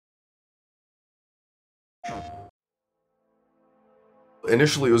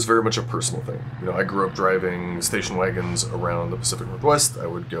Initially, it was very much a personal thing. You know, I grew up driving station wagons around the Pacific Northwest. I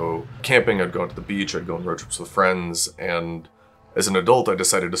would go camping, I'd go out to the beach, I'd go on road trips with friends, and as an adult, I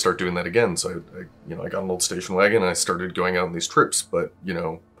decided to start doing that again. So I got an old station wagon and I started going out on these trips. But, you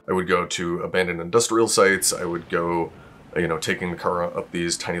know, I would go to abandoned industrial sites. I would go, you know, taking the car up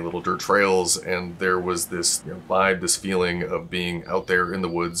these tiny little dirt trails, and there was this, you know, vibe, this feeling of being out there in the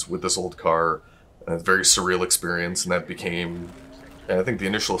woods with this old car, a very surreal experience, and that became, I think, the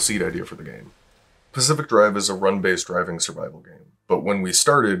initial seed idea for the game. Pacific Drive is a run-based driving survival game, but when we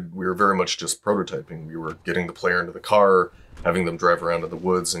started, we were very much just prototyping. We were getting the player into the car, having them drive around in the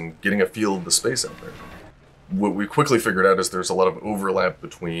woods, and getting a feel of the space out there. What we quickly figured out is there's a lot of overlap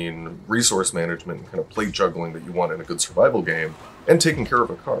between resource management and kind of plate juggling that you want in a good survival game, and taking care of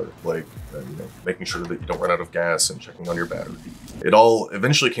a car, like you know, making sure that you don't run out of gas and checking on your battery. It all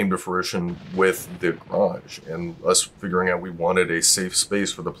eventually came to fruition with the garage and us figuring out we wanted a safe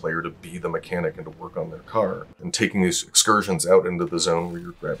space for the player to be the mechanic and to work on their car, and taking these excursions out into the zone where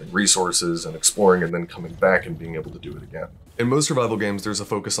you're grabbing resources and exploring and then coming back and being able to do it again. In most survival games, there's a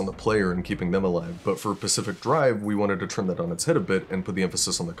focus on the player and keeping them alive, but for Pacific Drive, we wanted to turn that on its head a bit and put the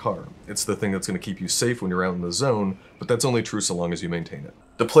emphasis on the car. It's the thing that's going to keep you safe when you're out in the zone, but that's only true so long as you maintain it.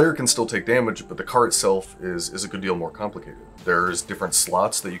 The player can still take damage, but the car itself is a good deal more complicated. There's different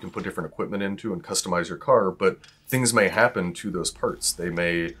slots that you can put different equipment into and customize your car, but things may happen to those parts. They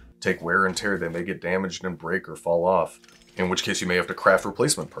may take wear and tear, they may get damaged and break or fall off, in which case you may have to craft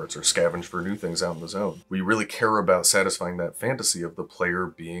replacement parts or scavenge for new things out in the zone. We really care about satisfying that fantasy of the player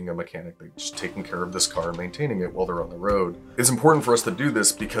being a mechanic, like just taking care of this car and maintaining it while they're on the road. It's important for us to do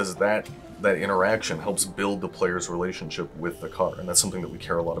this because that interaction helps build the player's relationship with the car, and that's something that we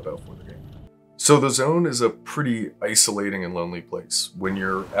care a lot about for the game. So the zone is a pretty isolating and lonely place. When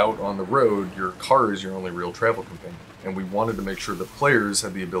you're out on the road, your car is your only real travel companion, and we wanted to make sure that players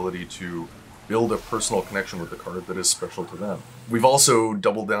had the ability to build a personal connection with the car that is special to them. We've also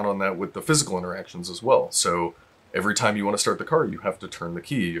doubled down on that with the physical interactions as well. So every time you want to start the car, you have to turn the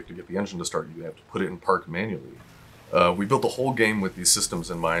key, you have to get the engine to start, you have to put it in park manually. We built the whole game with these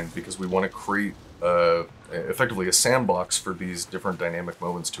systems in mind because we want to create effectively a sandbox for these different dynamic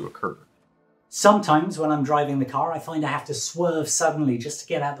moments to occur. Sometimes when I'm driving the car, I find I have to swerve suddenly just to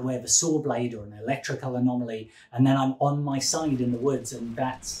get out of the way of a saw blade or an electrical anomaly, and then I'm on my side in the woods, and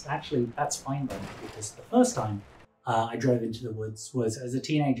that's fine by me, because the first time I drove into the woods was as a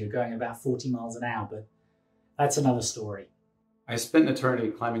teenager going about 40 miles an hour, but that's another story. I spent an eternity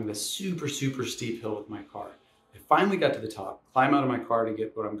climbing this super steep hill with my car. I finally got to the top, climb out of my car to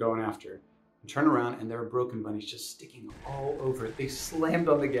get what I'm going after, and turn around, and there are broken bunnies just sticking all over it. They slammed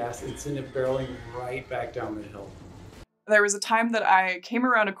on the gas and sent it barreling right back down the hill. There was a time that I came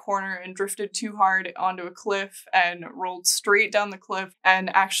around a corner and drifted too hard onto a cliff and rolled straight down the cliff and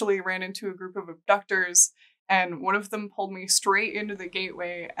actually ran into a group of abductors, and one of them pulled me straight into the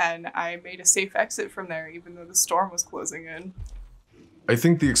gateway, and I made a safe exit from there even though the storm was closing in. I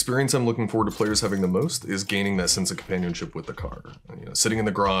think the experience I'm looking forward to players having the most is gaining that sense of companionship with the car. You know, sitting in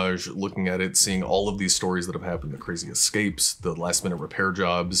the garage, looking at it, seeing all of these stories that have happened, the crazy escapes, the last minute repair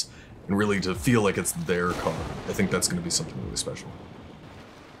jobs, and really to feel like it's their car. I think that's going to be something really special.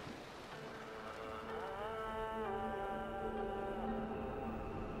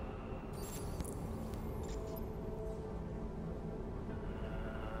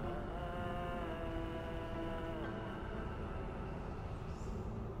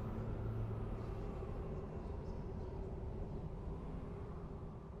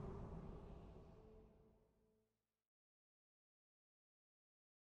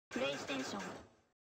 PlayStation